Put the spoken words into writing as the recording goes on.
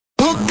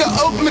hooka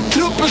upp med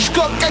truppen,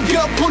 skaka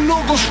grabb på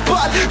någon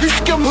spall. Vi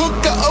ska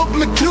hooka upp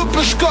med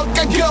truppen,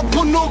 skaka grabb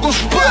på någon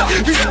spall.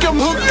 Vi ska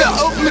hooka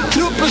upp med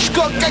truppen,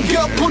 skaka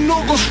grabb på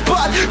någon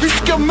spall. Vi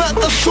ska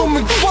mötas som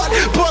en fall,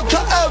 bara ta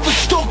över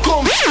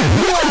Stockholm.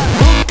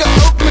 Hooka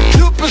upp med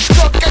truppen,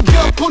 skaka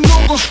grabb på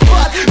någon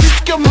spall. Vi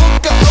ska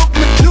hooka upp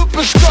med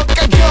truppen,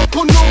 skaka grabb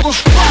på någon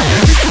spall.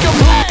 Vi ska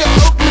hooka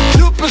upp med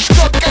truppen,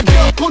 skaka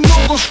grabb på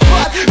någon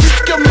spall. Vi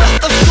ska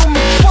mötas som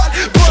en fall,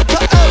 bara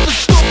ta över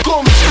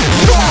Stockholm.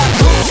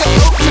 Hooka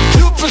upp med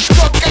truppen,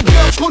 skaka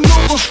grabb på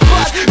någon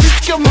spall. Vi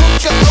ska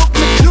hooka upp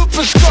med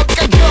truppen,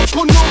 skaka grabb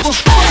på någon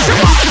spall.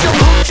 Vi ska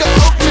hooka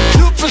upp med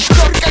truppen,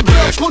 skaka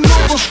grabb på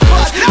någon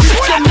spall. Vi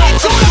ska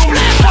mötas som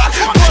en fall,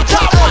 bara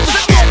ta över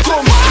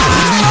Stockholm.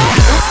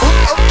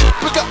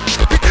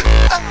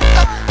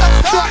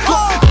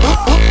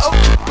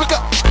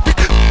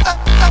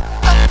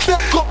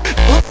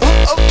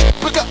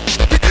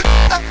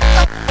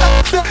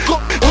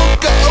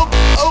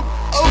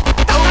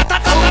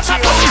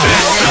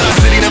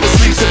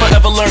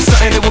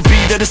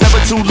 That it's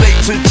never too late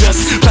to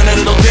just plan a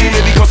little thing.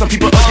 Maybe call some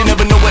people up, you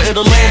never know where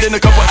it'll land in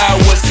a couple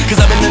hours. Cause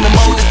I've been in the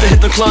mood just to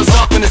hit the clubs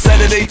up, and it's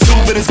Saturday too,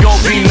 but it's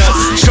gon' be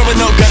nuts. Sure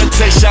enough, gotta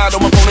take shot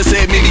on my phone and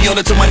say maybe on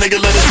it to my nigga,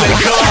 let us let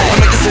go. I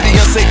make the city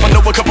unsafe, I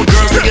know a couple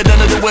girls, they get done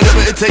to do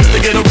whatever it takes to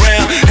get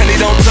around. And they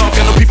don't talk,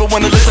 I know people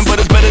wanna listen,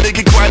 but it's better they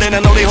get quiet and I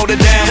know they hold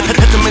it down.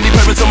 Had too many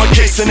parents on my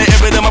case and they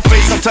air it in my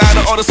face, I'm tired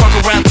of all this talk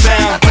around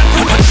town.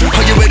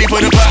 Are you ready for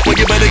the pop? Well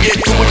you better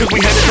get to it cause we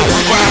headed to the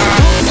spot.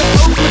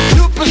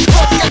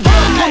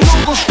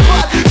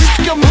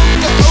 Vi ska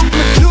hooka upp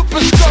med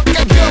truppen,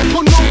 skaka grabb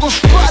på någon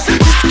spall.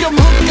 Vi ska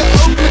hooka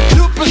upp med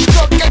truppen,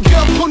 skaka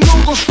grabb på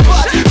någon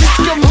spall. Vi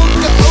ska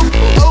hooka upp.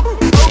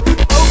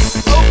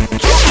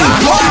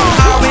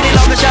 Already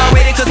long as y'all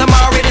ready, cause I'm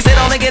already set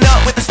on linking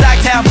up with the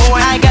Stocktown boy.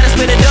 I ain't gotta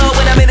spin a dough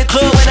when I'm in the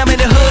club, when I'm in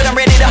the hood, I'm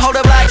ready to hold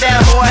a block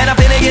down, boy. And I'm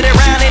finna get it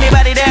round,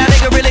 anybody down,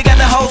 nigga really got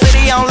the whole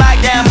city on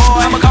lockdown,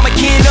 boy. I'ma call my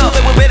kid up,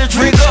 and we better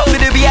drink up.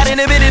 Finna be out in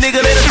a minute,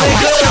 nigga, let us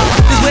link up.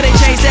 This where they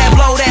change that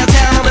blow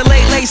downtown on the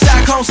late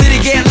Stockholm City,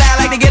 get loud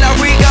like to get our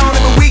rig on.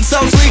 Every week,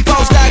 so sleep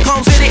on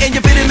Stockholm City, and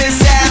you finna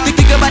miss out.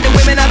 Think about the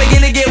women, I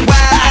begin to get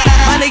wild.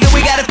 My nigga,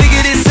 we gotta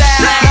figure this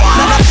out.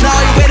 Now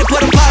you ready for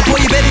the pop,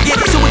 boy, you better get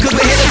to it, cause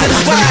we're headed to the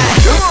spot.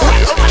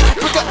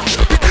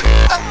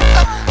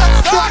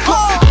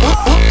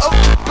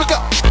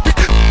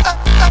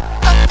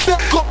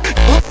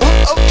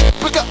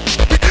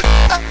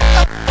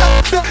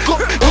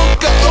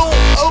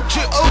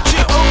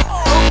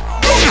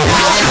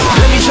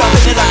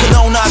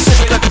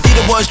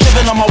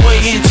 Driven on my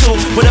way into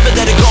whatever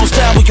that it goes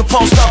down. We can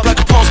post up like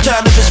a post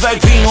town if it's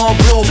red, green or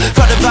blue.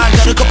 Front and back,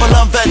 got a couple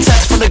unvet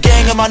texts from the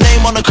gang and my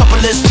name on a couple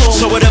lists too.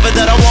 So whatever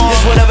that I want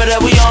is whatever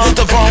that we on.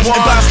 Hit the wrong one,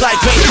 it bounce like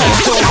paint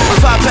takes two.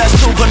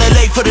 2, running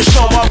late for the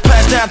show. Walk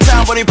past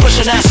downtown when they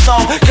pushing that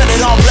stone. Got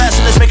it on blast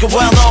and let's make it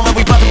well known. And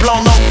we bout to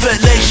blow no fit,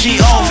 late she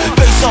on.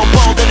 Bass so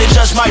bold that it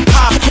just might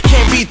pop.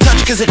 Can't be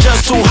touched cause it's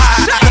just too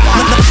high.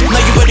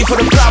 Now you ready for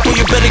the plot, well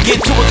you better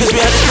get to it cause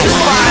we headed to the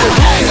spot.